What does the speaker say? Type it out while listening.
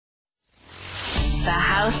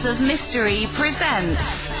House of Mystery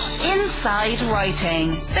presents Inside Writing,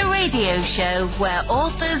 the radio show where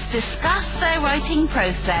authors discuss their writing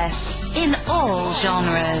process in all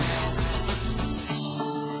genres.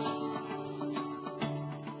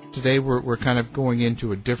 Today we're kind of going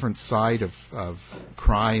into a different side of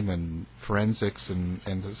crime and forensics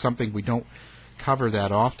and something we don't cover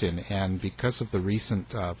that often. And because of the recent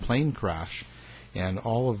plane crash and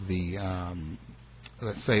all of the,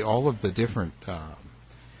 let's say, all of the different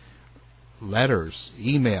letters,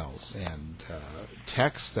 emails, and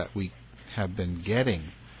texts that we have been getting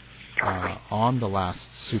on the last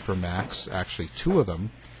Supermax, actually two of them,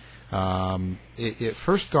 it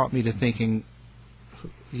first got me to thinking,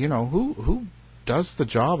 you know, who does the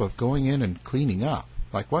job of going in and cleaning up?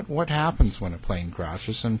 Like, what happens when a plane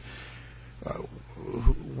crashes, and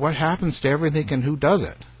what happens to everything, and who does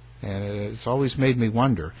it? And it's always made me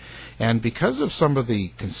wonder. And because of some of the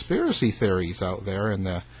conspiracy theories out there and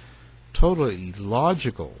the totally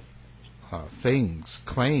illogical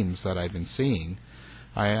claims that I've been seeing,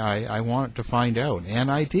 I wanted to find out,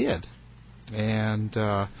 and I did. And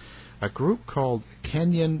a group called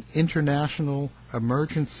Kenyan International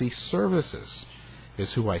Emergency Services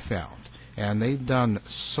is who I found. And they've done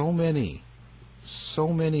so many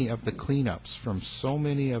of the cleanups from so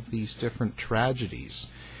many of these different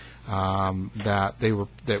tragedies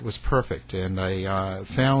that was perfect. And I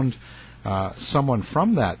found someone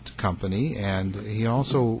from that company, and he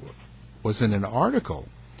also was in an article.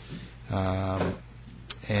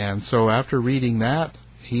 And so after reading that,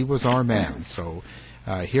 he was our man. So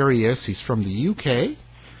here he is. He's from the UK.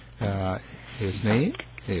 His name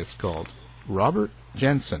is called Robert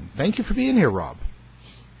Jensen. Thank you for being here, Rob.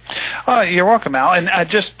 You're welcome, Al. And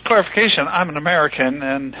just clarification, I'm an American,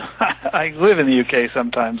 and I live in the UK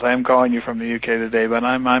sometimes. I am calling you from the UK today, but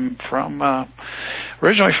I'm from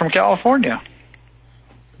originally from California.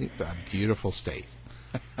 A beautiful state.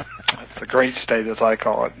 It's a great state, as I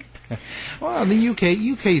call it. Well, the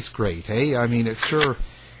UK's great, hey? I mean, it's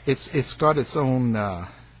got its own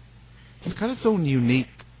unique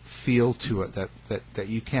feel to it that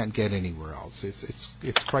you can't get anywhere else.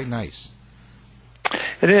 It's quite nice.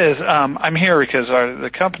 It is. I'm here because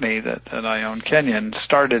the company that I own, Kenyan,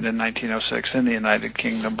 started in 1906 in the United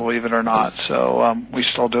Kingdom, believe it or not. So we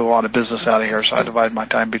still do a lot of business out of here, so I divide my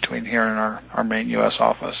time between here and our main U.S.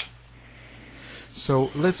 office.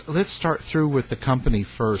 So let's start through with the company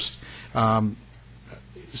first.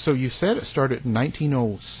 So you said it started in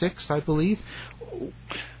 1906, I believe.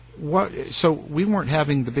 So we weren't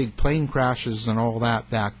having the big plane crashes and all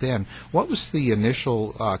that back then. What was the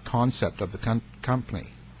initial concept of the company?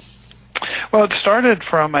 Well, it started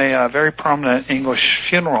from a very prominent English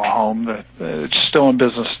funeral home that it's still in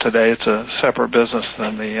business today. It's a separate business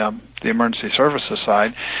than the emergency services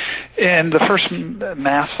side. And the first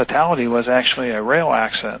mass fatality was actually a rail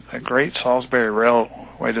accident. The Great Salisbury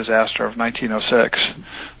Railway disaster of 1906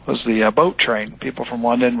 was the boat train. People from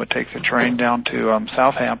London would take the train down to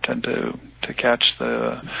Southampton to catch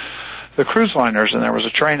the cruise liners, and there was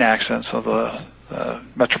a train accident, so the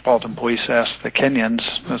Metropolitan Police asked the Kenyans,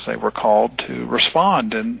 as they were called, to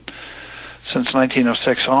respond. And since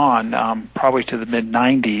 1906 on, probably to the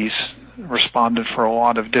mid-90s, responded for a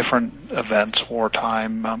lot of different events,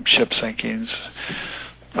 wartime, ship sinkings,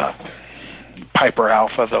 Piper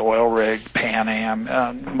Alpha, the oil rig, Pan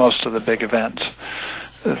Am, most of the big events.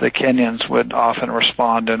 The Kenyans would often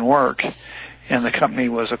respond and work. And the company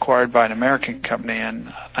was acquired by an American company in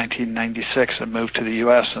 1996 and moved to the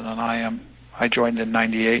U.S., and then I joined in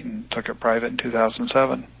 98 and took it private in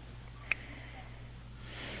 2007.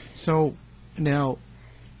 So now,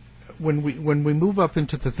 when we move up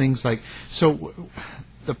into the things like, so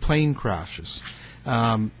the plane crashes,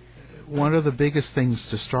 one of the biggest things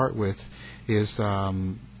to start with is,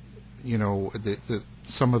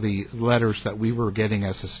 some of the letters that we were getting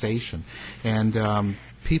as a station, and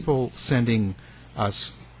people sending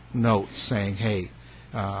us notes saying, hey,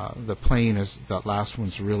 the plane that last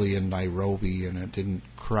one's really in Nairobi and it didn't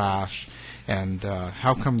crash, and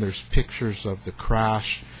how come there's pictures of the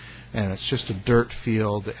crash and it's just a dirt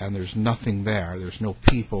field and there's nothing there's no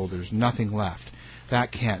people, there's nothing left.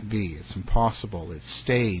 That can't be. It's impossible. It's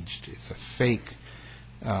staged. It's a fake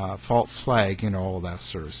false flag, all that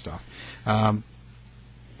sort of stuff.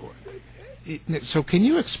 So can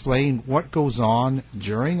you explain what goes on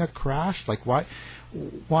during a crash? Like, why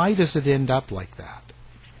does it end up like that?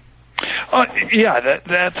 Yeah,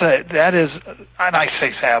 that is, and I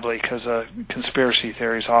say sadly because conspiracy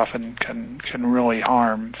theories often can really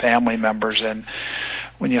harm family members. And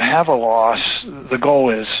when you have a loss, the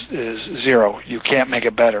goal is zero. You can't make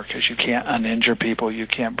it better because you can't uninjure people. You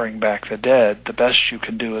can't bring back the dead. The best you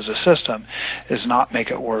can do as a system is not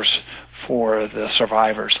make it worse for the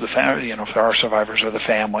survivors, if there are survivors, or the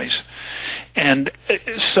families. And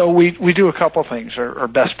so we do a couple things, or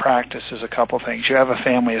best practice is a couple things. You have a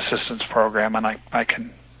family assistance program, and I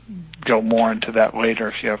can go more into that later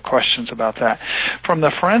if you have questions about that. From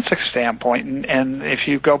the forensic standpoint, and if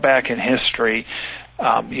you go back in history,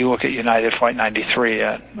 you look at United Flight 93,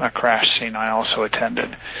 a crash scene I also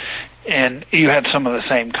attended, and you had some of the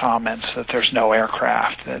same comments that there's no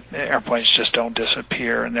aircraft, that airplanes just don't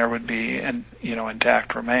disappear, and there would be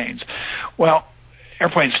intact remains. Well,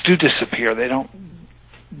 airplanes do disappear. They don't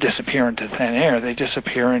disappear into thin air. They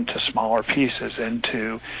disappear into smaller pieces,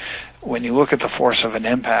 when you look at the force of an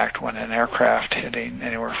impact, when an aircraft hitting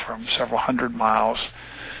anywhere from several hundred miles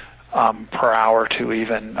per hour to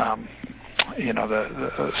even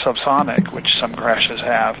the subsonic, which some crashes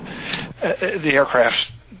have, the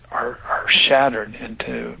aircraft are shattered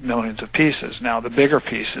into millions of pieces. Now, the bigger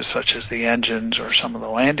pieces, such as the engines or some of the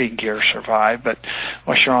landing gear, survive, but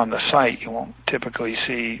unless you're on the site, you won't typically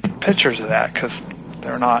see pictures of that because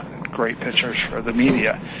they're not great pictures for the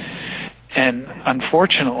media. And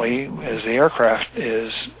unfortunately, as the aircraft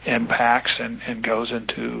impacts and goes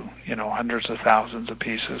into hundreds of thousands of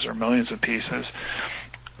pieces or millions of pieces,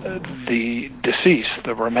 the deceased,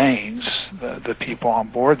 the remains, the people on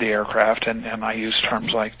board the aircraft, and I use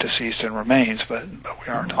terms like deceased and remains, but we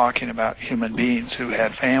aren't talking about human beings who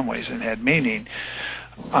had families and had meaning.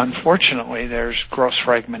 Unfortunately, there's gross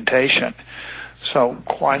fragmentation. So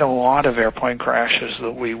quite a lot of airplane crashes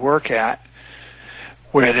that we work at,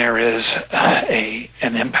 where there is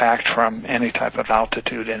an impact from any type of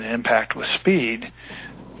altitude and an impact with speed,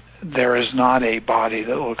 there is not a body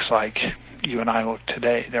that looks like you and I look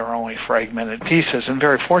today. There are only fragmented pieces, and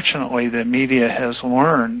very fortunately the media has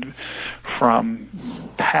learned from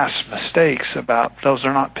past mistakes about those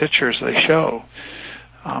are not pictures they show,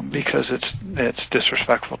 because it's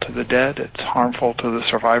disrespectful to the dead, it's harmful to the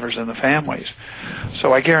survivors and the families.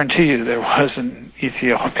 So I guarantee you there was an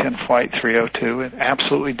Ethiopian Flight 302. It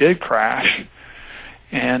absolutely did crash,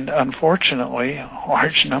 and unfortunately a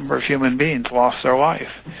large number of human beings lost their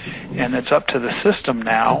life. And it's up to the system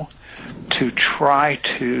now to try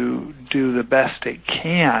to do the best it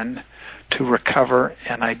can to recover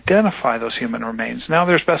and identify those human remains. Now,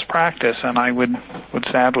 there's best practice, and I would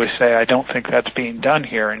sadly say I don't think that's being done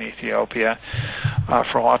here in Ethiopia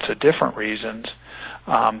for lots of different reasons.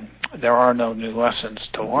 There are no new lessons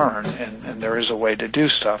to learn, and there is a way to do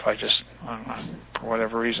stuff. For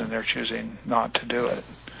whatever reason, they're choosing not to do it.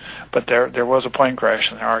 But there was a plane crash,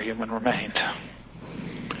 and there are human remains.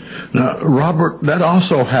 Now, Robert, that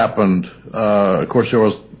also happened, of course, there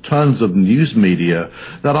was tons of news media.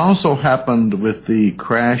 That also happened with the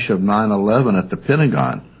crash of 9/11 at the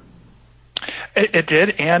Pentagon. It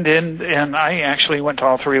did, and I actually went to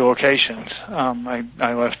all three locations.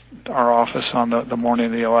 I left our office on the morning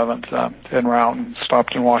of the 11th en route and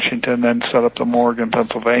stopped in Washington, then set up the morgue in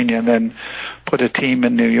Pennsylvania, and then put a team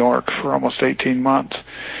in New York for almost 18 months.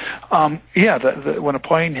 When a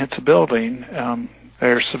plane hits a building,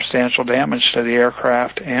 there's substantial damage to the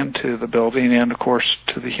aircraft and to the building, and of course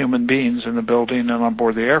to the human beings in the building and on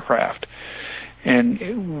board the aircraft.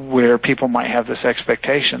 And where people might have this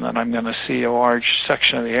expectation that I'm going to see a large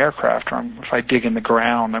section of the aircraft, or if I dig in the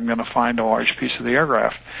ground, I'm going to find a large piece of the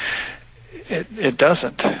aircraft. It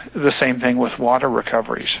doesn't. The same thing with water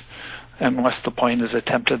recoveries. Unless the plane has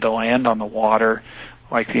attempted to land on the water,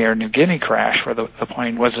 like the Air New Guinea crash, where the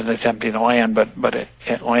plane wasn't attempting to land, but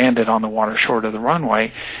it landed on the water short of the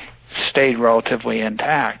runway, stayed relatively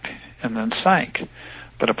intact, and then sank.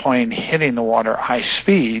 But a plane hitting the water at high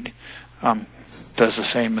speed does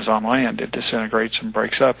the same as on land. It disintegrates and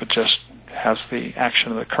breaks up. It just has the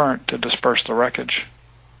action of the current to disperse the wreckage.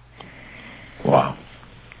 Wow.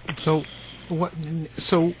 So,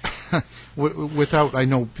 without, I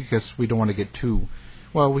know, because we don't want to get too,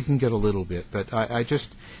 well, we can get a little bit, but I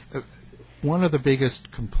just, one of the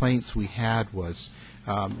biggest complaints we had was,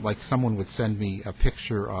 like someone would send me a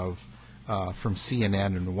picture of, from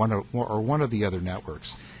CNN and one of the other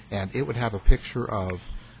networks, and it would have a picture of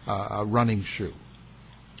a running shoe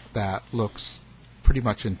that looks pretty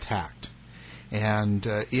much intact, and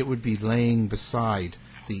it would be laying beside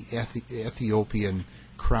the Ethiopian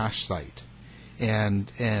crash site, and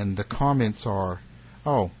the comments are,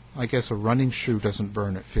 oh, I guess a running shoe doesn't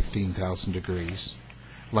burn at 15,000 degrees.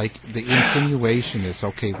 Like, the insinuation is,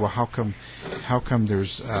 okay, well, how come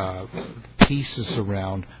there's pieces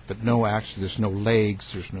around, but no, actually, there's no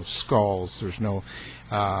legs, there's no skulls, there's no,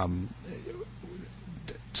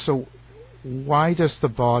 So why does the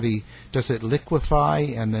body, does it liquefy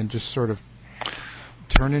and then just sort of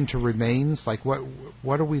turn into remains? Like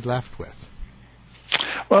what are we left with?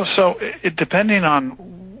 Well, so depending on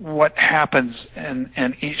what happens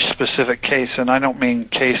in each specific case, and I don't mean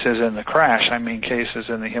cases in the crash, I mean cases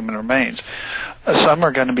in the human remains. Some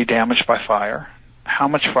are going to be damaged by fire. How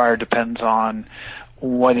much fire depends on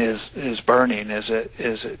what is burning. Is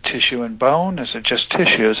it tissue and bone? Is it just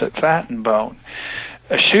tissue? Is it fat and bone?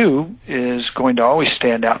 A shoe is going to always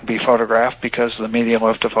stand out and be photographed because the media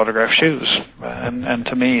love to photograph shoes. And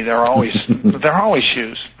to me, they're always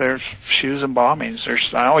shoes. There's shoes and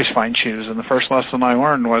bombings. I always find shoes. And the first lesson I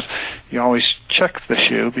learned was you always check the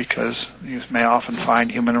shoe because you may often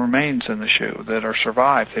find human remains in the shoe that are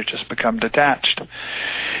survived. They've just become detached.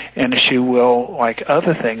 And a shoe will, like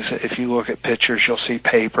other things, if you look at pictures, you'll see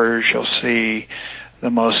papers, you'll see the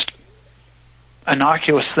most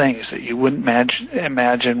innocuous things that you wouldn't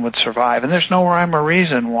imagine would survive. And there's no rhyme or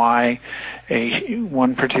reason why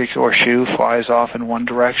one particular shoe flies off in one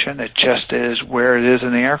direction. It just is where it is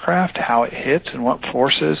in the aircraft, how it hits, and what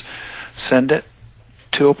forces send it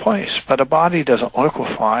to a place. But a body doesn't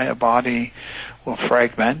liquefy. A body will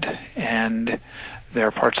fragment, and there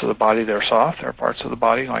are parts of the body that are soft. There are parts of the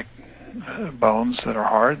body like bones that are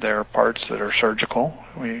hard. There are parts that are surgical.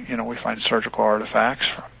 We find surgical artifacts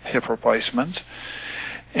from hip replacements,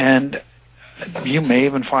 and you may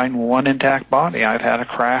even find one intact body. I've had a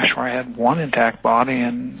crash where I had one intact body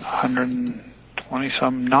and 120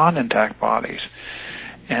 some non-intact bodies,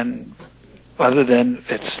 and other than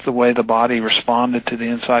it's the way the body responded to the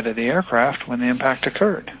inside of the aircraft when the impact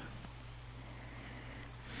occurred.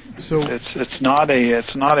 So it's not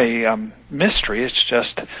a mystery.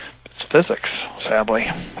 It's physics, sadly.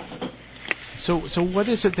 So what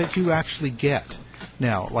is it that you actually get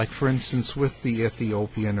now? Like, for instance, with the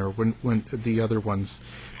Ethiopian or when the other ones,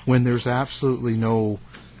 when there's absolutely no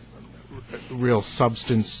real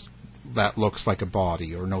substance that looks like a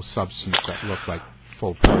body or no substance that look like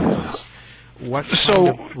full particles, what kind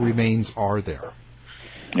of remains are there?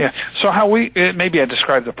 Yeah. So maybe I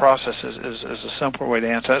described the process as a simpler way to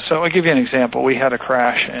answer that. So I'll give you an example. We had a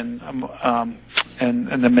crash in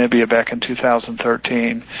Namibia back in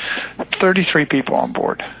 2013. 33 people on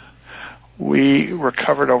board. We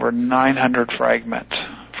recovered over 900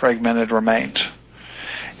 fragmented remains.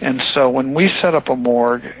 And so when we set up a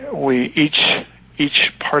morgue,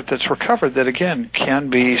 each part that's recovered, that again can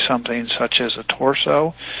be something such as a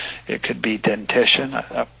torso, it could be dentition,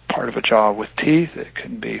 a part of a jaw with teeth, it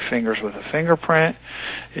can be fingers with a fingerprint,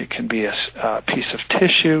 it can be a piece of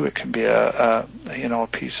tissue, it can be a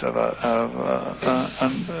piece of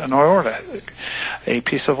an aorta, a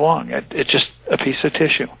piece of lung, it's just a piece of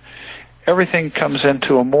tissue. Everything comes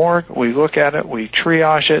into a morgue. We look at it. We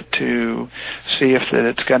triage it to see if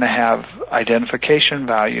it's going to have identification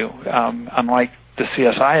value. Unlike the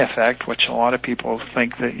CSI effect, which a lot of people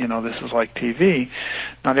think that, this is like TV,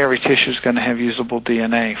 not every tissue is going to have usable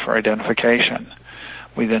DNA for identification.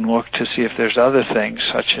 We then look to see if there's other things,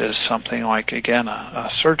 such as something like, again,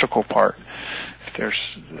 a surgical part. If there's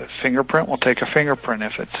a fingerprint, we'll take a fingerprint.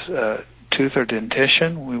 If it's tooth or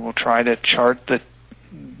dentition, we will try to chart the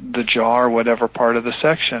jaw or whatever part of the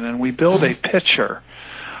section, and we build a picture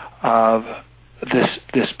of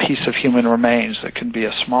this piece of human remains that can be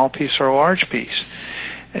a small piece or a large piece.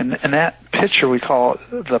 And that picture we call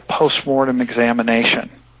the post-mortem examination.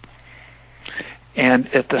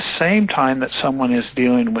 And at the same time that someone is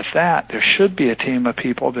dealing with that, there should be a team of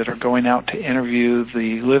people that are going out to interview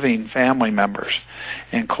the living family members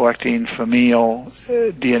and collecting familial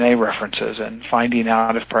DNA references and finding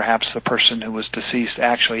out if perhaps the person who was deceased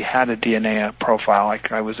actually had a DNA profile.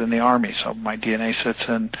 Like I was in the Army, so my DNA sits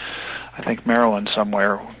in, I think, Maryland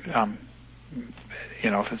somewhere,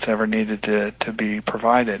 if it's ever needed to be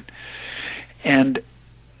provided. And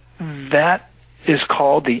that is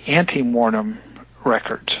called the ante-mortem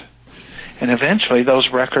records. And eventually those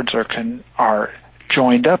records are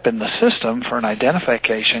joined up in the system for an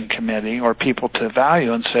identification committee or people to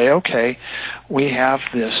value and say, okay, we have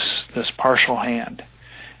this partial hand,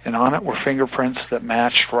 and on it were fingerprints that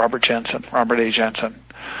matched Robert A. Jensen.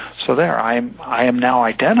 So there, I am now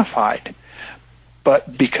identified.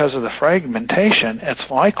 But because of the fragmentation, it's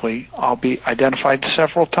likely I'll be identified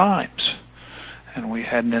several times. And we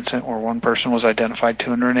had an incident where one person was identified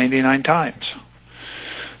 289 times.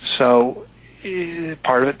 So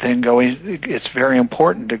part of it then it's very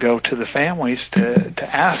important to go to the families to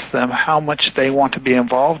ask them how much they want to be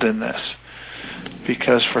involved in this.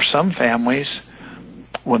 Because for some families,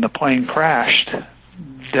 when the plane crashed,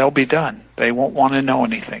 they'll be done. They won't want to know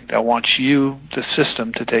anything. They'll want you, the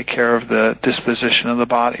system, to take care of the disposition of the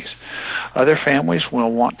bodies. Other families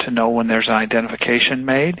will want to know when there's an identification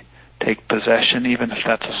made, take possession, even if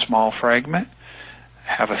that's a small fragment,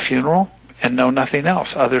 have a funeral, and know nothing else.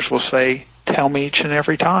 Others will say, tell me each and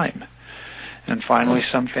every time. And finally,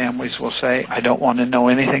 some families will say, I don't want to know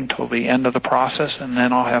anything till the end of the process, and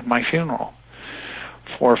then I'll have my funeral.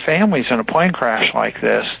 For families in a plane crash like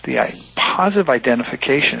this, the positive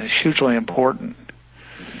identification is hugely important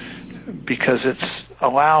because it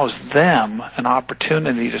allows them an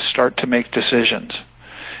opportunity to start to make decisions.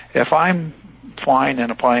 If I'm flying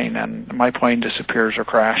in a plane and my plane disappears or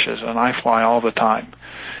crashes, and I fly all the time,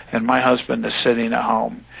 and my husband is sitting at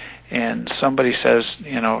home, and somebody says,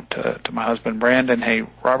 to my husband, Brandon, hey,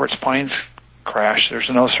 Robert's plane's crashed, there's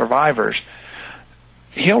no survivors,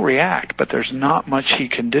 he'll react, but there's not much he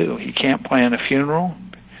can do. He can't plan a funeral,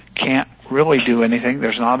 can't really do anything.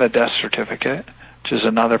 There's not a death certificate, which is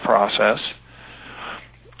another process.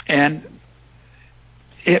 And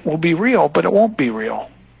it will be real, but it won't be real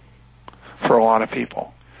for a lot of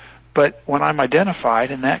people. But when I'm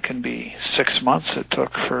identified, and that can be 6 months it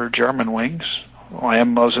took for Germanwings,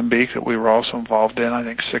 IM Mozambique that we were also involved in, I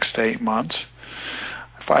think 6 to 8 months.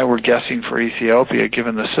 If I were guessing for Ethiopia,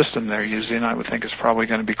 given the system they're using, I would think it's probably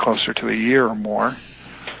going to be closer to a year or more.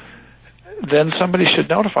 Then somebody should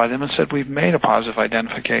notify them and said, we've made a positive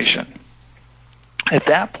identification. At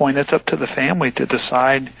that point, it's up to the family to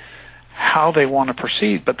decide how they want to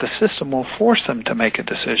proceed, but the system will force them to make a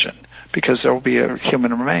decision because there will be a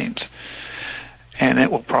human remains. And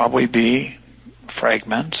it will probably be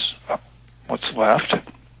fragments, what's left.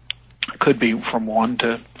 Could be from 1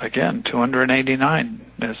 to, again, 289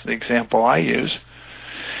 is the example I use.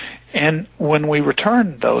 And when we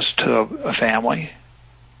return those to a family,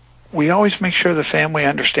 we always make sure the family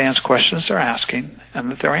understands questions they're asking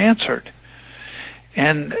and that they're answered.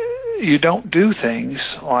 And you don't do things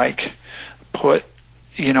like put,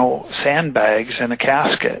 sandbags in a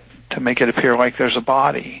casket to make it appear like there's a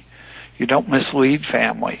body. You don't mislead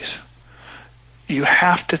families. You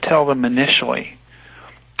have to tell them initially.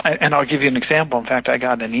 And I'll give you an example. In fact, I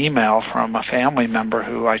got an email from a family member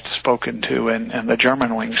who I'd spoken to in the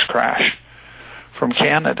Germanwings crash from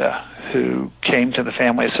Canada who came to the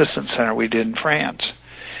Family Assistance Center we did in France.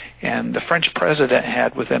 And the French president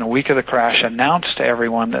had, within a week of the crash, announced to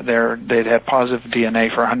everyone that they'd had positive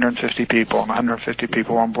DNA for 150 people, and 150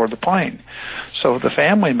 people on board the plane. So the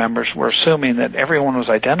family members were assuming that everyone was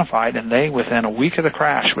identified, and they, within a week of the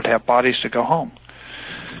crash, would have bodies to go home.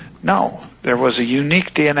 No, there was a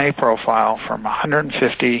unique DNA profile from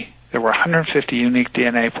 150. There were 150 unique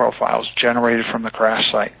DNA profiles generated from the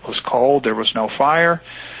crash site. It was cold. There was no fire.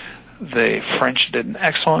 The French did an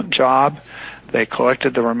excellent job. They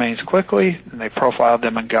collected the remains quickly, and they profiled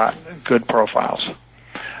them and got good profiles.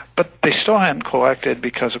 But they still hadn't collected,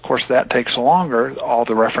 because, of course, that takes longer, all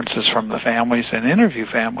the references from the families and interview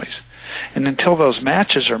families. And until those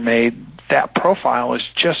matches are made, that profile is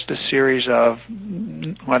just a series of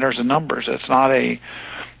letters and numbers. It's not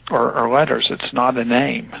or letters. It's not a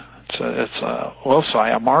name. It's a loci,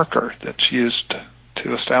 a marker that's used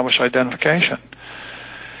to establish identification.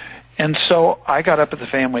 And so I got up at the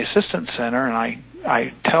Family Assistance Center, and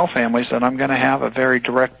I tell families that I'm going to have a very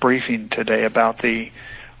direct briefing today about the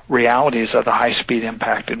realities of the high-speed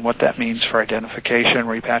impact and what that means for identification,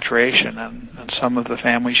 repatriation. And some of the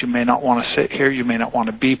families, you may not want to sit here, you may not want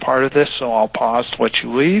to be part of this, so I'll pause to let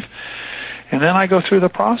you leave. And then I go through the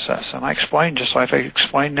process, and I explain, just like I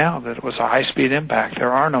explained now, that it was a high-speed impact.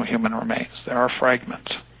 There are no human remains. There are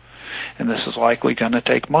fragments. And this is likely going to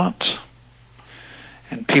take months.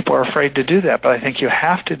 And people are afraid to do that, but I think you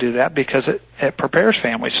have to do that because it prepares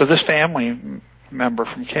families. So this family member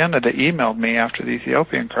from Canada emailed me after the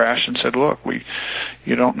Ethiopian crash and said, look,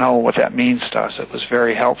 you don't know what that means to us. It was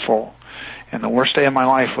very helpful. And the worst day of my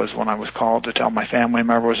life was when I was called to tell my family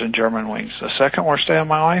member was in Germanwings. The second worst day of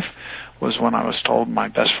my life was when I was told my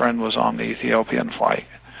best friend was on the Ethiopian flight,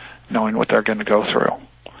 knowing what they're going to go through.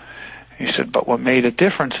 He said, but what made a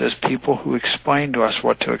difference is people who explained to us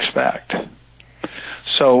what to expect.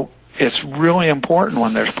 So it's really important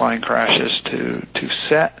when there's plane crashes to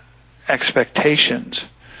set expectations.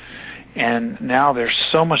 And now there's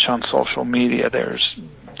so much on social media.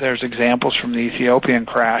 There's examples from the Ethiopian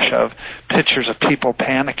crash of pictures of people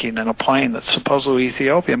panicking in a plane that's supposedly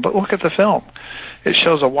Ethiopian. But look at the film. It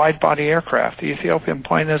shows a wide-body aircraft. The Ethiopian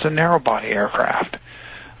plane is a narrow-body aircraft.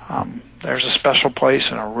 There's a special place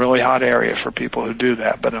in a really hot area for people who do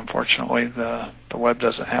that, but unfortunately the web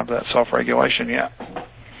doesn't have that self-regulation yet.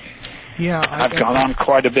 Yeah, I've gone on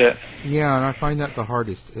quite a bit. Yeah, and I find that the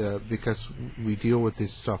hardest because we deal with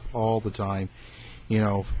this stuff all the time.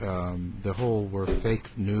 The whole we're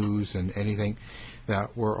fake news and anything,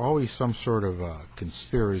 that we're always some sort of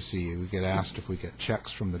conspiracy. We get asked if we get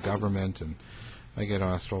checks from the government, and I get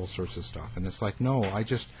asked all sorts of stuff. And it's like, no, I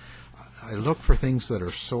look for things that are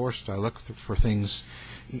sourced. I look for things.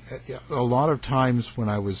 A lot of times when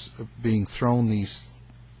I was being thrown these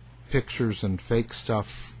pictures and fake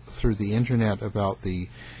stuff through the internet about the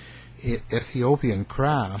Ethiopian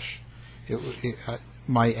crash,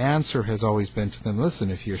 my answer has always been to them, listen,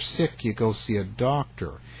 if you're sick, you go see a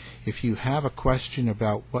doctor. If you have a question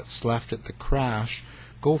about what's left at the crash,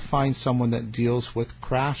 go find someone that deals with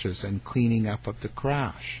crashes and cleaning up of the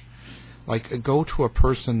crash. Like, go to a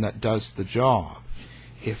person that does the job.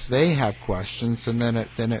 If they have questions, and then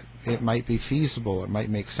it might be feasible. It might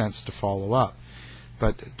make sense to follow up.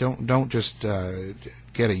 But don't just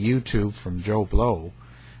get a YouTube from Joe Blow.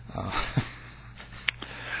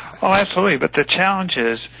 Oh, absolutely. But the challenge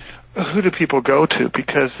is, who do people go to?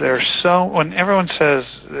 Because when everyone says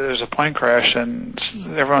there's a plane crash and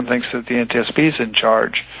everyone thinks that the NTSB is in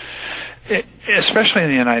charge, especially in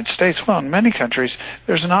the United States, well, in many countries,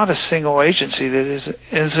 there's not a single agency that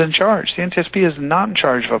is in charge. The NTSB is not in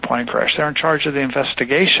charge of a plane crash. They're in charge of the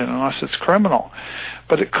investigation unless it's criminal.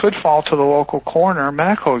 But it could fall to the local coroner or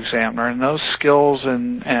medical examiner, and those skills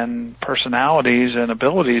and personalities and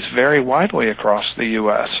abilities vary widely across the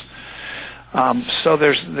U.S. So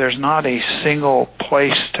there's not a single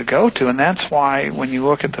place to go to, and that's why when you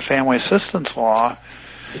look at the family assistance law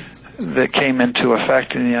that came into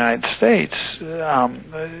effect in the United States,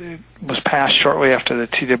 it was passed shortly after the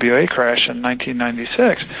TWA crash in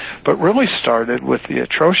 1996, but really started with the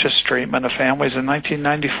atrocious treatment of families in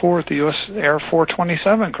 1994 at the U.S. Air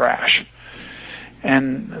 427 crash.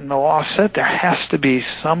 And the law said there has to be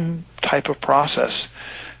some type of process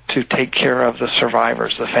to take care of the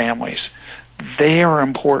survivors, the families. They are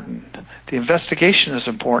important. The investigation is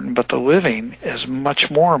important, but the living is much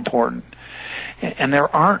more important. And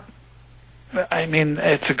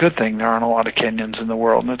it's a good thing there aren't a lot of Kenyans in the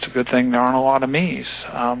world, and it's a good thing there aren't a lot of me's.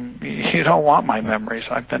 You don't want my memories.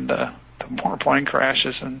 I've been to more plane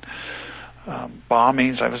crashes and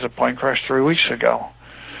bombings. I was at a plane crash 3 weeks ago.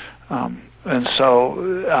 And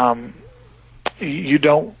so you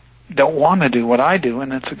don't want to do what I do,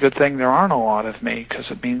 and it's a good thing there aren't a lot of me, because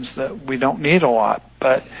it means that we don't need a lot.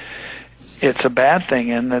 But it's a bad thing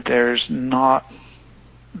in that there's not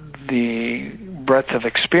the breadth of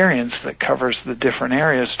experience that covers the different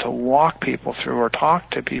areas to walk people through or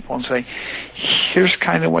talk to people and say, here's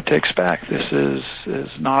kind of what to expect. This is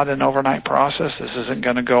not an overnight process. This isn't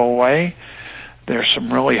going to go away. There's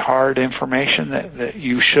some really hard information that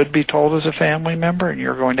you should be told as a family member, and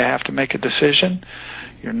you're going to have to make a decision.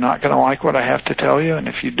 You're not going to like what I have to tell you, and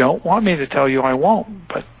if you don't want me to tell you, I won't,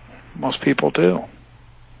 but most people do.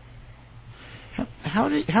 How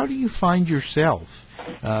do you find yourself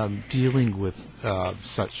dealing with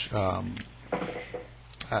such a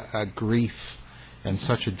grief and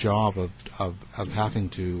such a job of having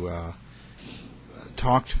to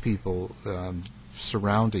talk to people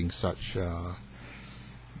surrounding such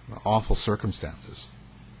awful circumstances?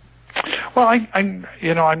 Well, I'm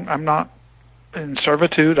not in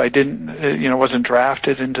servitude. I wasn't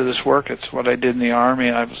drafted into this work. It's what I did in the Army.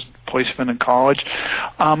 I was a policeman in college.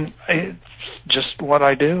 It's just what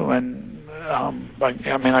I do, and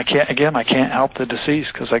I can't help the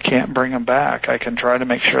deceased because I can't bring them back. I can try to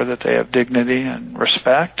make sure that they have dignity and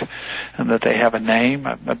respect, and that they have a name,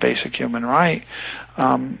 a basic human right.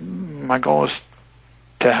 My goal is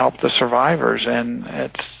to help the survivors, and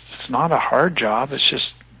it's not a hard job. It's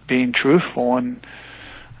just being truthful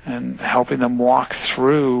and helping them walk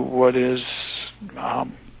through what is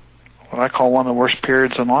what I call one of the worst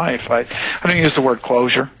periods in life. I don't use the word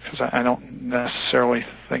closure because I don't necessarily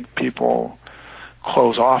think people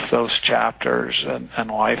close off those chapters in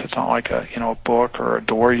life. It's not like a book or a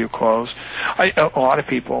door you close. A lot of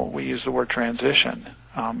people, we use the word transition.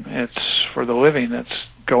 It's for the living. It's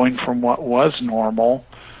going from what was normal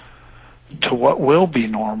to what will be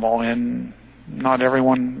normal, and not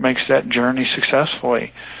everyone makes that journey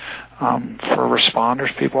successfully. For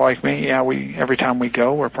responders, people like me, every time we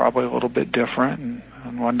go, we're probably a little bit different,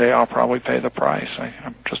 and one day I'll probably pay the price.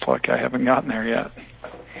 I'm just lucky I haven't gotten there yet.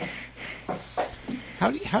 How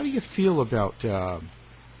do you feel about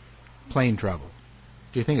plane travel?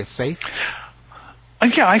 Do you think it's safe?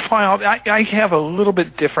 Yeah, I have a little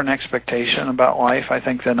bit different expectation about life, I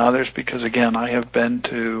think, than others, because again, I have been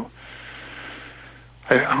to,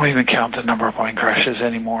 I don't even count the number of plane crashes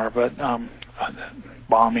anymore, but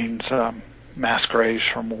bombings, mass graves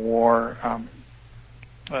from war,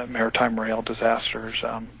 maritime rail disasters,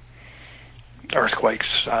 earthquakes,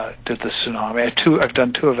 did the tsunami. I've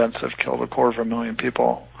done 2 events that have killed 250,000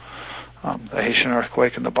 people. The Haitian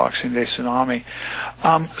earthquake and the Boxing Day tsunami.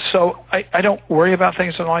 So I don't worry about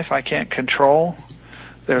things in life I can't control.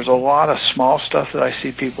 There's a lot of small stuff that I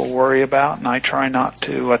see people worry about, and I try not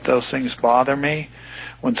to let those things bother me.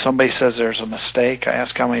 When somebody says there's a mistake, I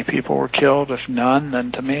ask how many people were killed. If none,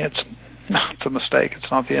 then to me it's a mistake.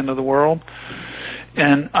 It's not the end of the world.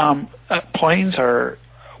 And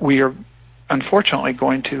we are unfortunately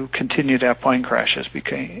going to continue to have plane crashes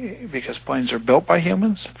because planes are built by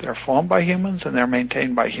humans, they're flown by humans, and they're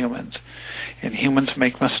maintained by humans. And humans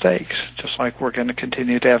make mistakes, just like we're going to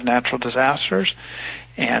continue to have natural disasters.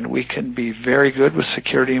 And we can be very good with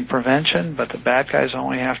security and prevention, but the bad guys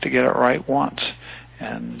only have to get it right once.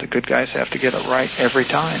 And the good guys have to get it right every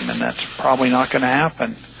time, and that's probably not going to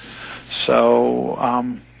happen.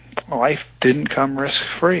 So life didn't come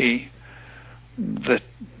risk-free. The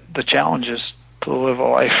challenge is to live a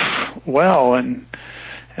life well and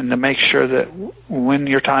to make sure that when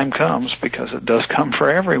your time comes, because it does come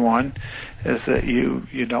for everyone, is that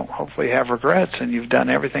you don't hopefully have regrets and you've done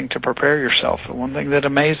everything to prepare yourself. The one thing that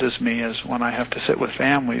amazes me is when I have to sit with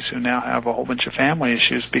families who now have a whole bunch of family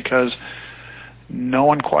issues because no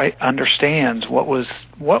one quite understands what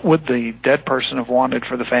would the dead person have wanted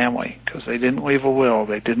for the family, because they didn't leave a will,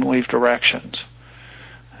 they didn't leave directions.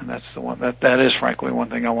 And that's the one that is frankly one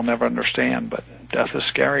thing I will never understand, but death is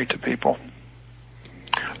scary to people.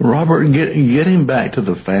 Robert, getting back to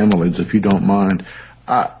the families, if you don't mind,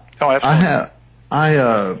 I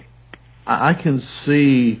can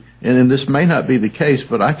see, and this may not be the case,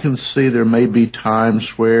 but I can see there may be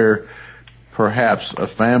times where perhaps a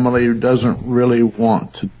family doesn't really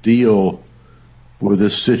want to deal with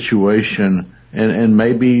this situation and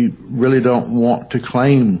maybe really don't want to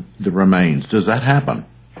claim the remains. Does that happen?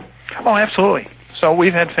 Oh, absolutely. So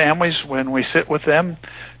we've had families, when we sit with them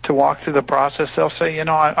to walk through the process, they'll say,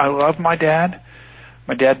 I love my dad.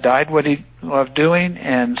 My dad died what he loved doing,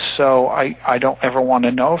 and so I don't ever want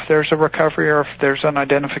to know if there's a recovery or if there's an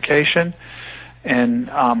identification. And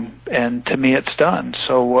to me it's done.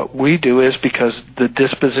 So what we do is, because the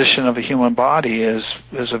disposition of a human body is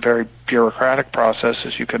a very bureaucratic process,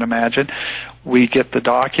 as you can imagine, we get the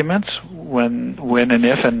documents when and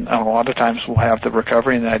if, and a lot of times we'll have the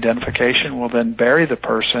recovery and the identification. We'll then bury the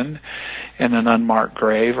person in an unmarked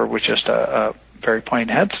grave or with just a very plain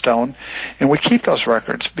headstone, and we keep those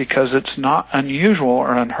records because it's not unusual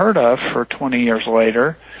or unheard of for 20 years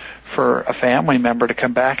later for a family member to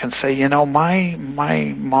come back and say,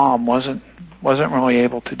 my mom wasn't really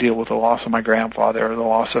able to deal with the loss of my grandfather or the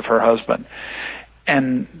loss of her husband,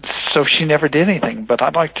 and so she never did anything, but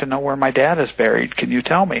I'd like to know where my dad is buried. Can you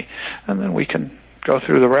tell me? And then we can go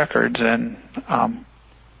through the records and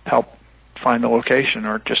help find the location,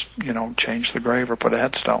 or just change the grave or put a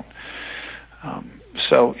headstone.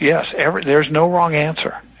 So yes, there's no wrong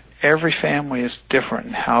answer. Every family is different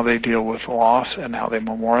in how they deal with loss and how they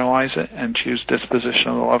memorialize it and choose disposition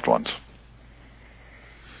of the loved ones.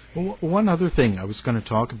 Well, one other thing I was going to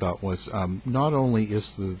talk about was not only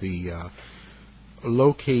is the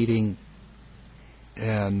locating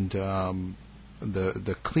and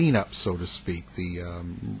the cleanup, so to speak, the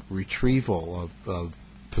retrieval of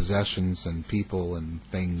possessions and people and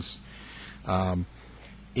things.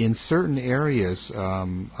 In certain areas,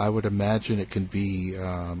 I would imagine it can be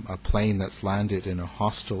a plane that's landed in a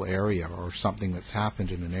hostile area or something that's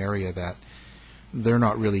happened in an area that they're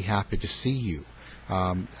not really happy to see you.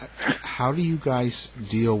 How do you guys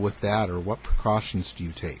deal with that, or what precautions do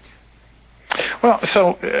you take? Well,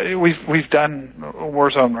 so we've done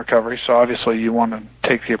war zone recovery, so obviously you want to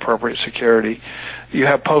take the appropriate security. You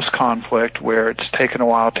have post-conflict where it's taken a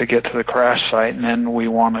while to get to the crash site, and then we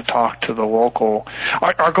want to talk to the local.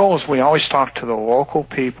 Our goal is we always talk to the local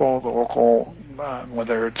people, the local,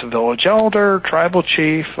 whether it's a village elder, tribal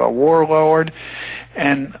chief, a warlord,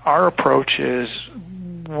 and our approach is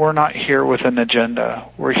we're not here with an agenda.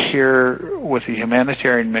 We're here with a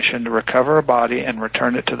humanitarian mission to recover a body and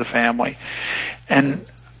return it to the family. And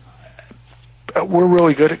we're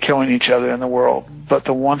really good at killing each other in the world, but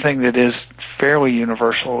the one thing that is fairly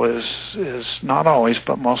universal is not always,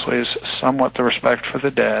 but mostly, is somewhat the respect for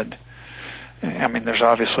the dead. I mean, there's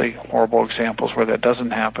obviously horrible examples where that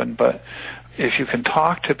doesn't happen, but if you can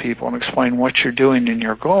talk to people and explain what you're doing and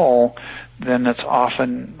your goal, then it's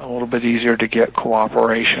often a little bit easier to get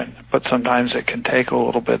cooperation. But sometimes it can take a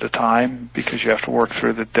little bit of time because you have to work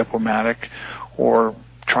through the diplomatic or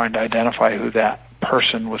trying to identify who that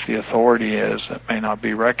person with the authority is that may not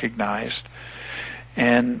be recognized.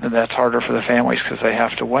 and that's harder for the families because they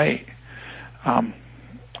have to wait.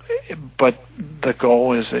 But the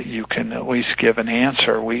goal is that you can at least give an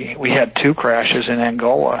answer. We had 2 crashes in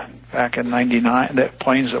Angola back in '99, that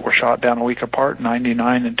planes that were shot down a week apart,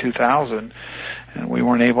 '99 and 2000, and we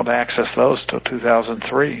weren't able to access those till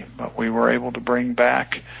 2003. But we were able to bring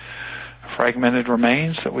back fragmented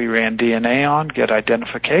remains that we ran DNA on, get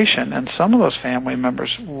identification, and some of those family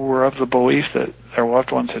members were of the belief that their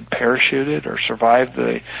loved ones had parachuted or survived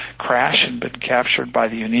the crash and been captured by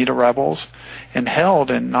the UNITA rebels and held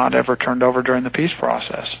and not ever turned over during the peace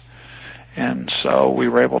process. And so we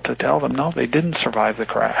were able to tell them, no, they didn't survive the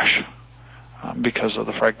crash because of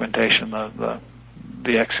the fragmentation,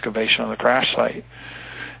 the excavation of the crash site,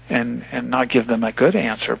 and not give them a good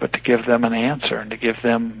answer, but to give them an answer and to give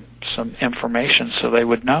them some information so they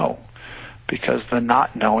would know, because the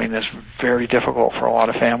not knowing is very difficult for a lot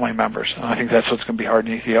of family members. And I think that's what's going to be hard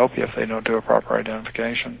in Ethiopia if they don't do a proper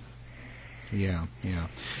identification. Yeah, yeah.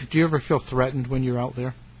 Do you ever feel threatened when you're out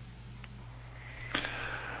there?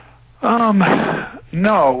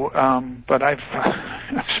 No, but I've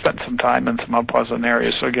spent some time in some unpleasant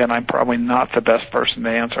areas. So again, I'm probably not the best person to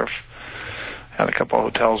answer. I've had a couple of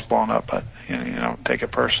hotels blown up, but you don't take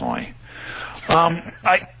it personally.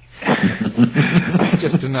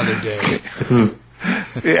 Just another day.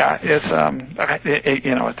 Yeah, it's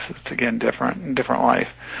it's again different life.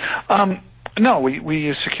 No, we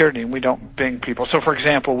use security and we don't bing people. So, for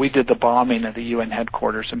example, we did the bombing of the UN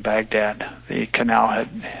headquarters in Baghdad, the Canal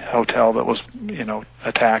Hotel that was,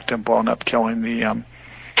 attacked and blown up, killing the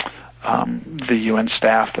UN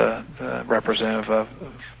staff, the representative of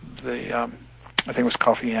the, I think it was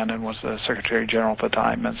Kofi Annan was the Secretary General at the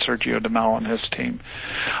time, and Sergio de Mello and his team.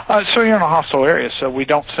 So you're in a hostile area, so we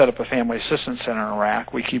don't set up a family assistance center in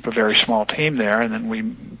Iraq. We keep a very small team there, and then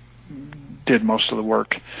we did most of the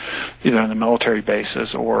work either in the military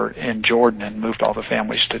bases or in Jordan and moved all the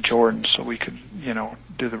families to Jordan so we could,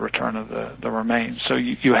 do the return of the remains. So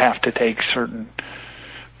you have to take certain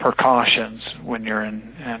precautions when you're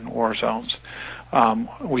in war zones.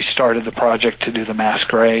 We started the project to do the mass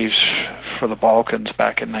graves for the Balkans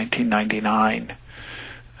back in 1999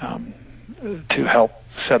 to help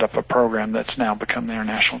set up a program that's now become the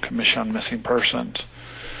International Commission on Missing Persons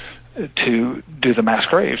to do the mass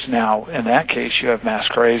graves. Now, in that case, you have mass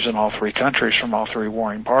graves in all 3 countries from all 3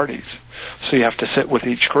 warring parties. So you have to sit with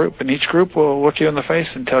each group, and each group will look you in the face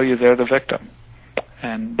and tell you they're the victim,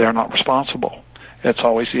 and they're not responsible. It's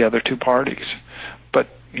always the other 2 parties. But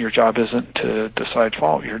your job isn't to decide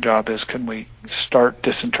fault. Your job is, can we start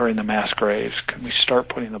disinterring the mass graves? Can we start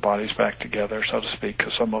putting the bodies back together, so to speak,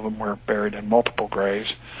 because some of them were buried in multiple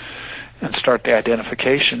graves, and start the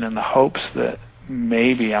identification in the hopes that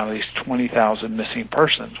maybe out of these 20,000 missing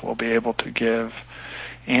persons we'll be able to give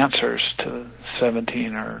answers to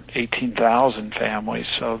 17 or 18,000 families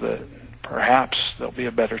so that perhaps there'll be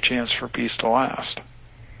a better chance for peace to last.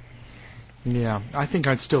 Yeah, I think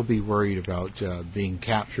I'd still be worried about being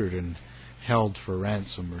captured and held for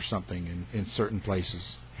ransom or something in certain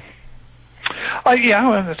places.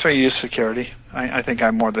 Yeah, that's why you use security. I think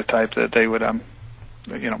I'm more the type that they would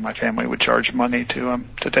my family would charge money to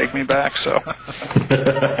take me back. So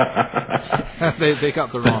they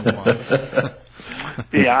got the wrong one.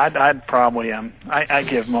 Yeah, I'd probably I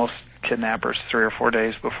give most kidnappers 3 or 4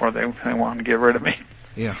 days before they want to get rid of me.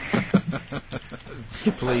 Yeah.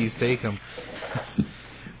 Please take them.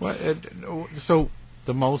 So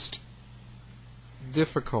the most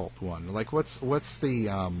difficult one, like what's the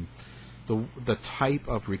type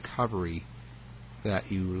of recovery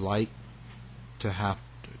that you like to have,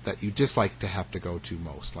 that you dislike to have to go to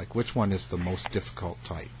most? Like, which one is the most difficult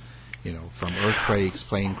type? From earthquakes,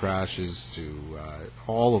 plane crashes to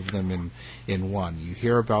all of them in one. You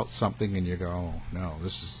hear about something and you go, oh, no,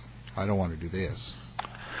 I don't want to do this.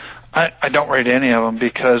 I don't rate any of them,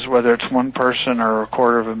 because whether it's one person or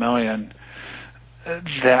 250,000,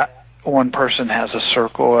 that one person has a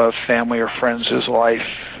circle of family or friends whose life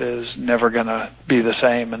is never going to be the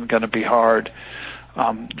same and going to be hard.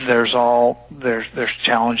 There's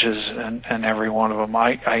challenges in every one of them.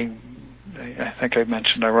 I think I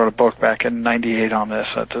mentioned I wrote a book back in '98 on this.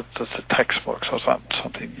 That's a textbook, so it's not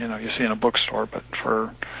something you see in a bookstore, but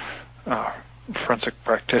for forensic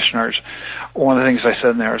practitioners. One of the things I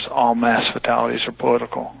said in there is all mass fatalities are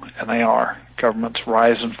political, and they are. Governments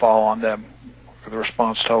rise and fall on them. The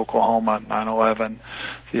response to Oklahoma, 9/11,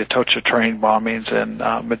 the Atocha train bombings in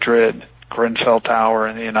Madrid, Grenfell Tower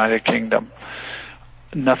in the United Kingdom.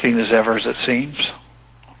 Nothing is ever as it seems,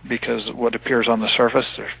 because what appears on the surface,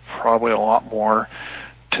 there's probably a lot more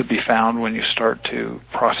to be found when you start to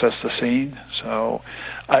process the scene. So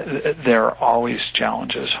there are always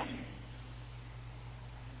challenges.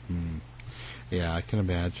 Yeah, I can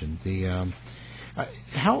imagine. The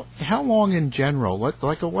how long in general?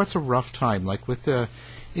 What's a rough time? Like with the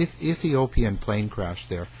Ethiopian plane crash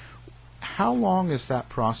there, how long is that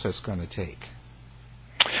process going to take?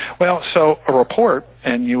 Well, so a report,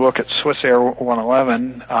 and you look at Swiss Air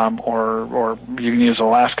 111, or you can use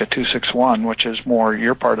Alaska 261, which is more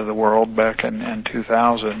your part of the world back in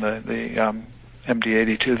 2000, the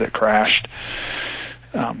MD-82 that crashed.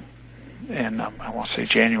 I won't say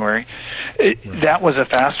January. That was a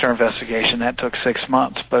faster investigation. That took 6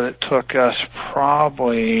 months, but it took us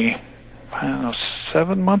probably,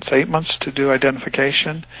 7 months, 8 months to do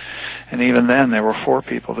identification. And even then, there were 4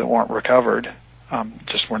 people that weren't recovered,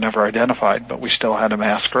 just were never identified, but we still had a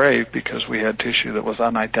mass grave because we had tissue that was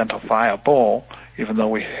unidentifiable, even though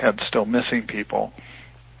we had still missing people.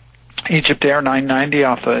 Egypt Air 990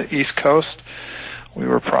 off the East Coast, we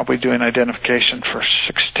were probably doing identification for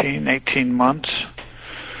 16, 18 months.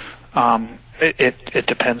 It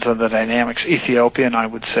depends on the dynamics. Ethiopian, I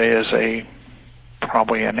would say, is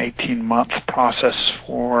probably an 18-month process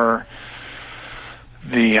for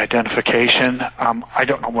the identification. I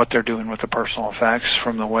don't know what they're doing with the personal effects.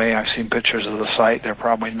 From the way I've seen pictures of the site, they're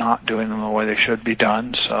probably not doing them the way they should be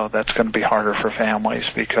done. So that's going to be harder for families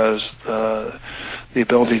because the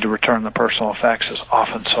ability to return the personal effects is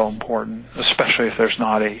often so important, especially if there's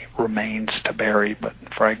not a remains to bury, but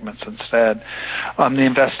fragments instead. The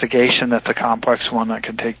investigation, that's a complex one that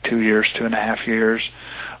can take 2 years, 2.5 years.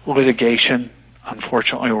 Litigation,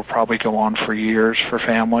 unfortunately, will probably go on for years for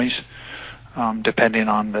families, depending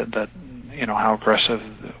on the how aggressive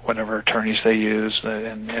whatever attorneys they use,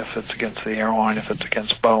 and if it's against the airline, if it's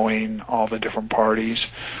against Boeing, all the different parties.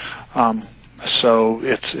 So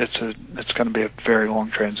it's going to be a very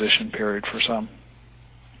long transition period for some.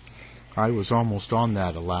 I was almost on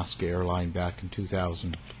that Alaska airline back in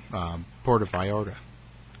 2000, Puerto Vallarta.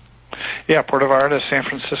 Yeah, Puerto Vallarta, San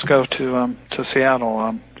Francisco to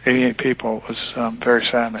Seattle. 88 people. It was very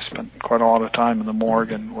sad. I spent quite a lot of time in the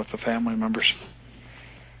morgue and with the family members.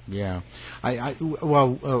 Yeah,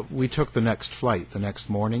 we took the next flight the next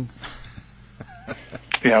morning.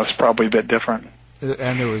 Yeah, it was probably a bit different.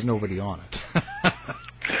 And there was nobody on it.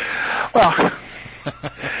 Well,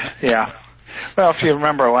 yeah. Well, if you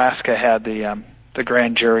remember, Alaska had the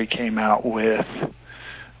grand jury came out with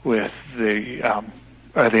the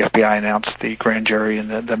FBI announced the grand jury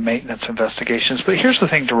and the maintenance investigations. But here's the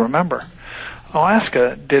thing to remember: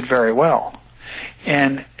 Alaska did very well,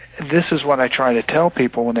 and this is what I try to tell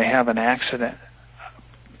people when they have an accident.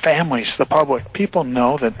 Families, the public, people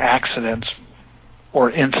know that accidents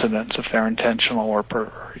or incidents, if they're intentional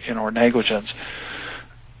or negligence,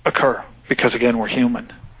 occur because, again, we're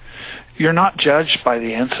human. You're not judged by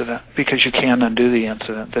the incident because you can't undo the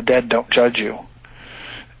incident. The dead don't judge you.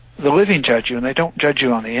 The living judge you, and they don't judge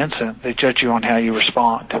you on the incident. They judge you on how you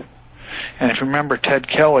respond. And if you remember, Ted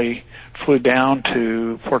Kelly flew down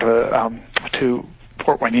to Port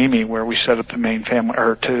Hueneme, where we set up the main family,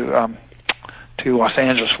 or to Los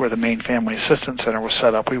Angeles, where the main family assistance center was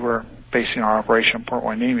set up. We were basing our operation in Port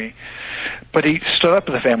Hueneme. But he stood up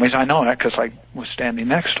to the families. I know that because I was standing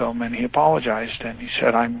next to him, and he apologized, and he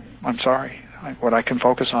said, I'm sorry. What I can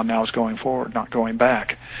focus on now is going forward, not going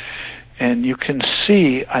back. And you can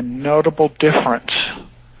see a notable difference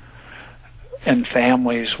in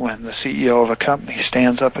families when the CEO of a company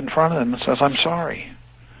stands up in front of them and says, I'm sorry,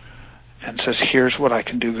 and says, here's what I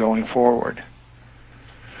can do going forward.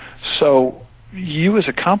 So you as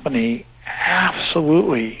a company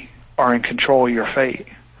absolutely are in control of your fate.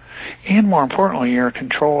 And more importantly, you're in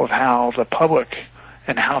control of how the public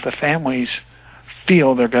and how the families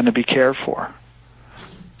feel they're going to be cared for.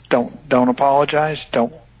 Don't apologize.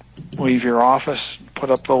 Don't leave your office, put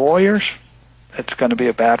up the lawyers. It's going to be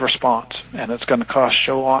a bad response, and it's going to cost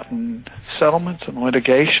you a lot in settlements and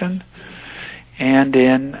litigation and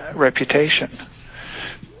in reputation.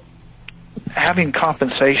 Having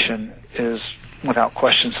compensation is, without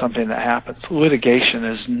question, something that happens. Litigation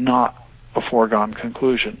is not a foregone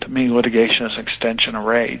conclusion. To me, litigation is an extension of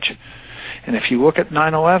rage. And if you look at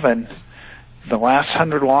 9/11, the last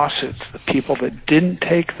 100 lawsuits, the people that didn't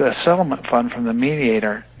take the settlement fund from the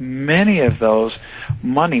mediator, many of those,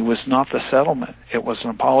 money was not the settlement. It was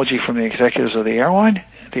an apology from the executives of the airline,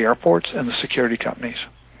 the airports, and the security companies.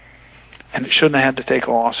 And it shouldn't have had to take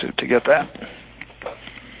a lawsuit to get that.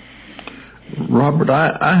 Robert,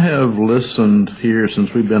 I have listened here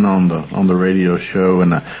since we've been on the radio show,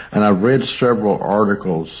 and I've read several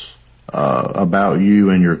articles about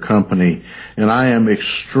you and your company, and I am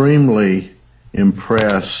extremely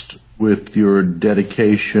impressed with your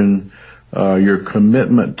dedication, your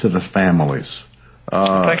commitment to the families.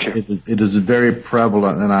 Thank you. It is very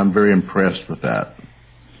prevalent, and I'm very impressed with that.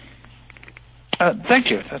 Thank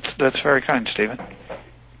you. That's very kind, Stephen.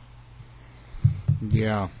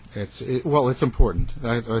 Yeah, it's important.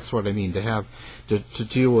 That's what I mean, to have to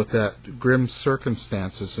deal with that grim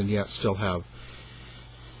circumstances and yet still have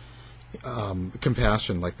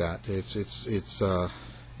compassion like that. It's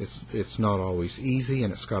not always easy,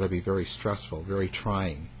 and it's got to be very stressful, very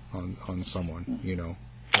trying on someone, you know.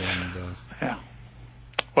 And yeah.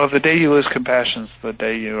 Well, the day you lose compassion is the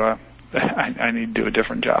day you I need to do a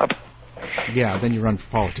different job. Yeah, then you run for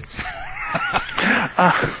politics.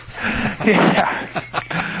 Yeah.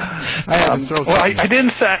 I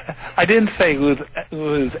didn't say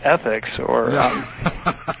lose ethics or.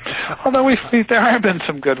 Although there have been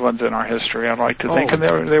some good ones in our history, I'd like to think, and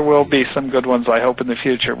there will be some good ones, I hope, in the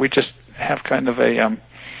future. We just have kind of a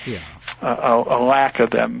lack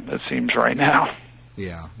of them, it seems, right now.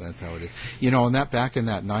 Yeah, that's how it is. You know, and that back in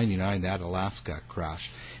that '99, that Alaska crash,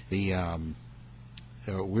 we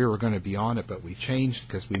were going to be on it, but we changed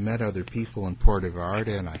because we met other people in Puerto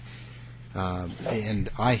Vallarta, and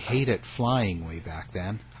I hated flying way back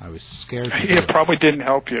then. I was scared. It probably didn't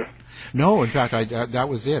help you. No, in fact, that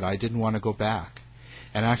was it. I didn't want to go back.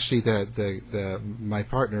 And actually, my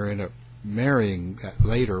partner ended up marrying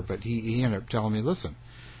later, but he ended up telling me, listen,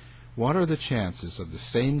 what are the chances of the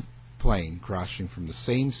same plane crashing from the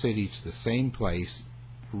same city to the same place,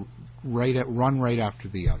 run right after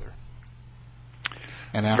the other?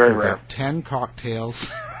 And after about 10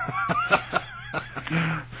 cocktails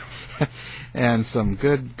and some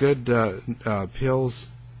good pills,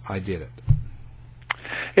 I did it.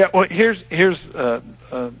 Yeah, well, here's a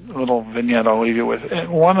little vignette I'll leave you with.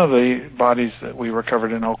 One of the bodies that we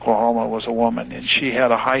recovered in Oklahoma was a woman, and she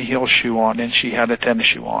had a high heel shoe on, and she had a tennis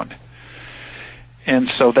shoe on. And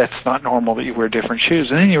so that's not normal that you wear different shoes.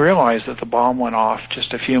 And then you realize that the bomb went off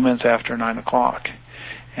just a few minutes after 9 o'clock.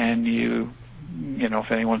 And you know,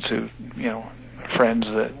 if anyone's friends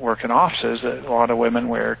that work in offices, that a lot of women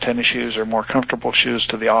wear tennis shoes or more comfortable shoes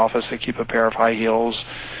to the office. They keep a pair of high heels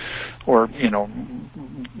or,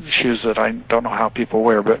 shoes that I don't know how people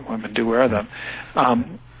wear, but women do wear them,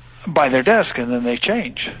 by their desk, and then they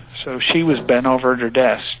change. So she was bent over at her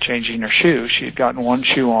desk changing her shoe. She had gotten one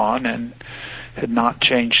shoe on and had not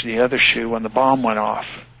changed the other shoe when the bomb went off.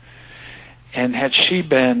 And had she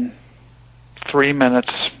been 3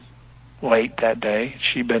 minutes late that day,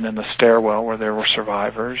 she'd been in the stairwell where there were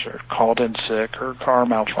survivors or called in sick or car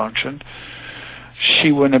malfunctioned,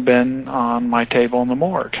 she wouldn't have been on my table in the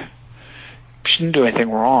morgue. She didn't do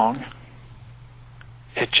anything wrong.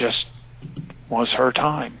 It just was her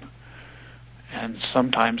time. And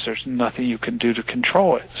sometimes there's nothing you can do to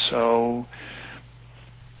control it. So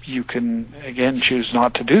you can, again, choose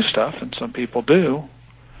not to do stuff, and some people do.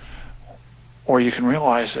 Or you can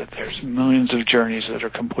realize that there's millions of journeys that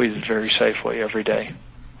are completed very safely every day.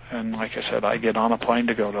 And like I said, I get on a plane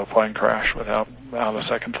to go to a plane crash without a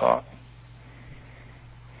second thought.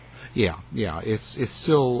 Yeah, it's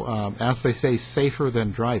still, as they say, safer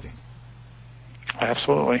than driving.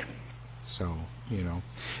 Absolutely. So,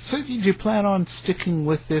 So did you plan on sticking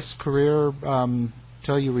with this career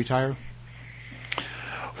till you retire?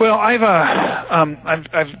 Well, I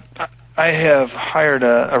have hired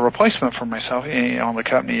a replacement for myself. On the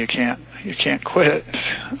company, you can't quit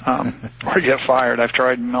or get fired. I've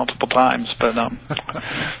tried multiple times, but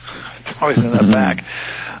always end up back.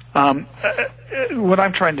 What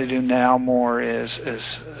I'm trying to do now more is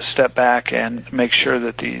step back and make sure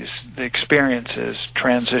that the experiences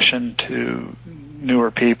transition to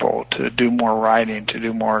newer people, to do more writing, to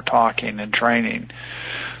do more talking and training,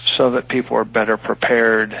 so that people are better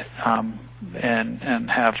prepared and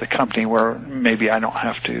have the company where maybe I don't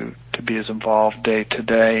have to be as involved day to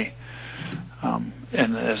day.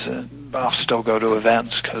 And I'll still go to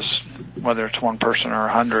events because whether it's one person or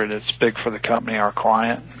 100, it's big for the company, our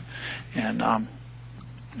client, and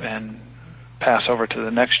pass over to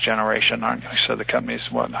the next generation. I said the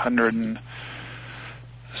company's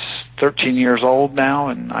 113 years old now,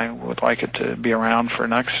 and I would like it to be around for the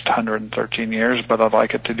next 113 years, but I'd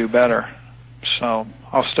like it to do better. So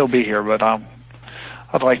I'll still be here, but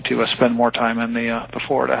I'd like to spend more time in the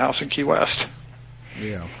Florida house in Key West.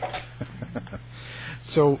 Yeah.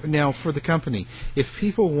 So now for the company, if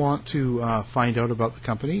people want to find out about the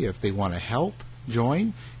company, if they want to help,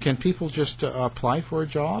 join, can people just apply for a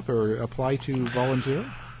job or apply to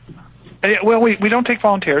volunteer? Well, we don't take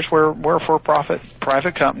volunteers. We're a for-profit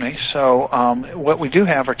private company. So what we do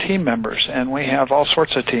have are team members, and we have all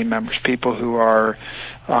sorts of team members, people who are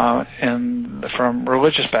and from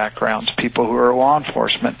religious backgrounds, people who are law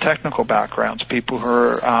enforcement, technical backgrounds, people who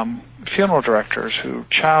are funeral directors, who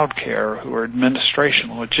child care, who are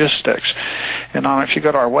administration, logistics. And if you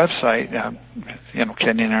go to our website,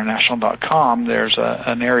 KenyaInternational.com, there's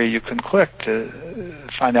an area you can click to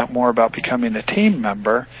find out more about becoming a team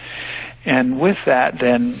member. And with that,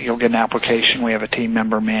 then you'll get an application. We have a team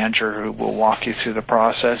member manager who will walk you through the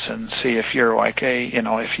process and see if you're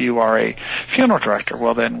if you are a funeral director,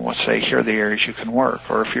 well then we'll say here are the areas you can work.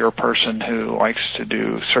 Or if you're a person who likes to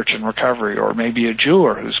do search and recovery, or maybe a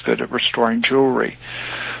jeweler who's good at restoring jewelry.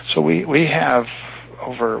 So we have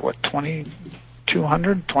over,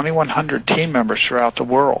 2,100 team members throughout the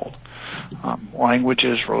world.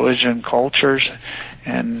 Languages, religion, cultures.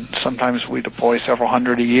 And sometimes we deploy several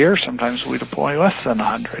hundred a year. Sometimes we deploy less than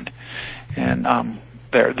 100. And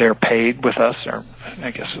they're paid with us. Or I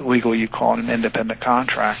guess legally you call it an independent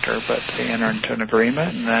contractor, but they enter into an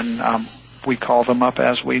agreement, and then we call them up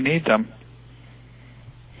as we need them.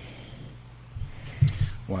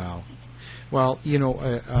 Wow. Well,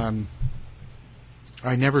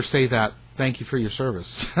 I never say that. Thank you for your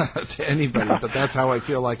service to anybody, but that's how I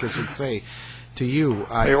feel like I should say to you.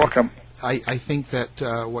 You're welcome. I think that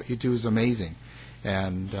what you do is amazing,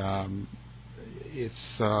 and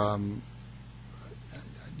it's I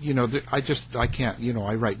can't,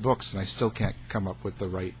 I write books and I still can't come up with the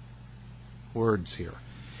right words here.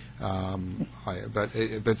 But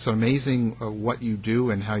it's amazing what you do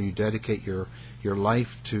and how you dedicate your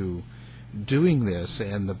life to doing this.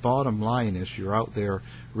 And the bottom line is you're out there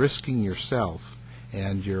risking yourself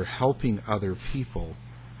and you're helping other people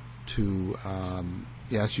to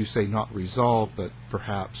as you say, not resolve, but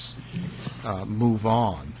perhaps move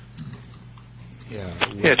on.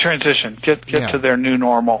 Transition. Get to their new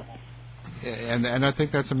normal. And I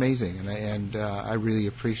think that's amazing, and I really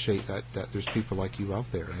appreciate that there's people like you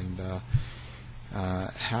out there, and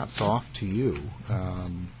hats off to you.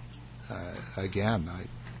 Again,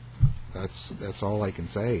 that's all I can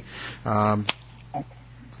say.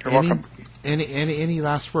 You're welcome. Any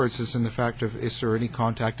last words? Is there any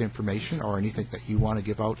contact information or anything that you want to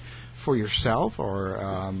give out for yourself,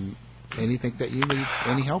 or anything that you need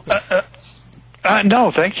any help in?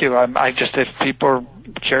 No, thank you. If people are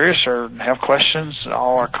curious or have questions,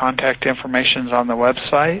 all our contact information is on the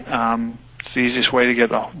website. It's the easiest way to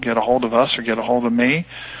get a hold of us or get a hold of me.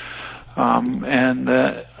 At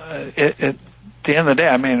the end of the day,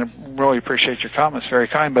 I really appreciate your comments. Very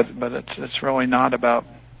kind, but it's really not about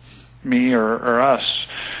me or us.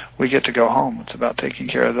 We get to go home. It's about taking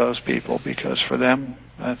care of those people, because for them,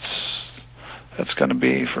 that's going to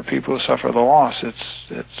be, for people who suffer the loss,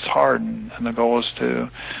 it's hard, and the goal is to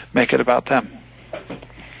make it about them.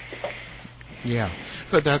 Yeah,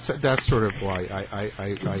 but that's sort of why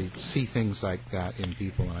I see things like that in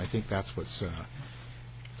people, and I think that's what's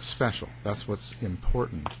special. That's what's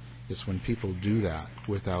important, is when people do that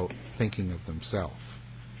without thinking of themselves.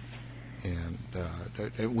 And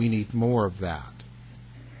we need more of that,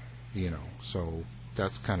 so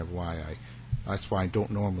that's kind of why I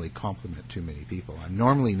don't normally compliment too many people. I'm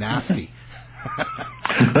normally nasty.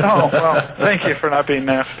 Oh, well, thank you for not being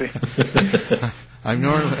nasty. I'm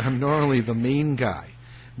normally the mean guy,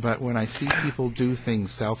 but when I see people do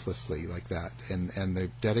things selflessly like that, and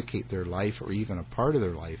they dedicate their life, or even a part of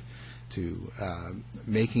their life, to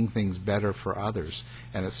making things better for others,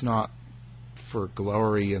 and it's not for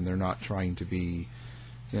glory, and they're not trying to be,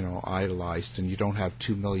 idolized, and you don't have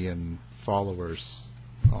 2 million followers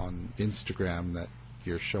on Instagram that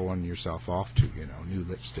you're showing yourself off to, new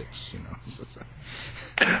lipsticks,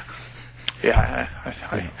 Yeah,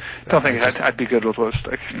 I don't think I'd be good with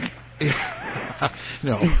lipstick.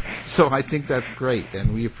 No. So I think that's great,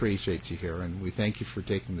 and we appreciate you here, and we thank you for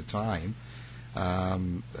taking the time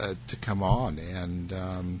to come on,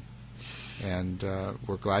 and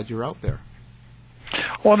we're glad you're out there.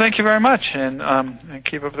 Well, thank you very much, and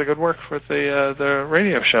keep up the good work with the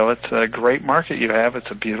radio show. It's a great market you have. It's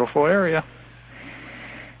a beautiful area.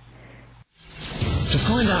 To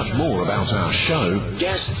find out more about our show,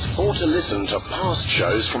 guests, or to listen to past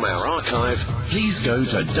shows from our archive, please go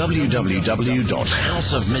to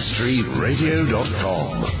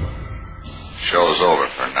www.houseofmysteryradio.com. Show's over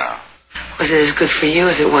for now. Was it as good for you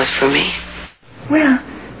as it was for me? Well,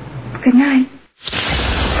 good night.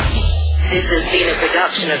 This has been a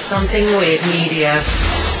production of Something Weird Media.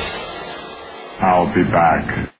 I'll be back.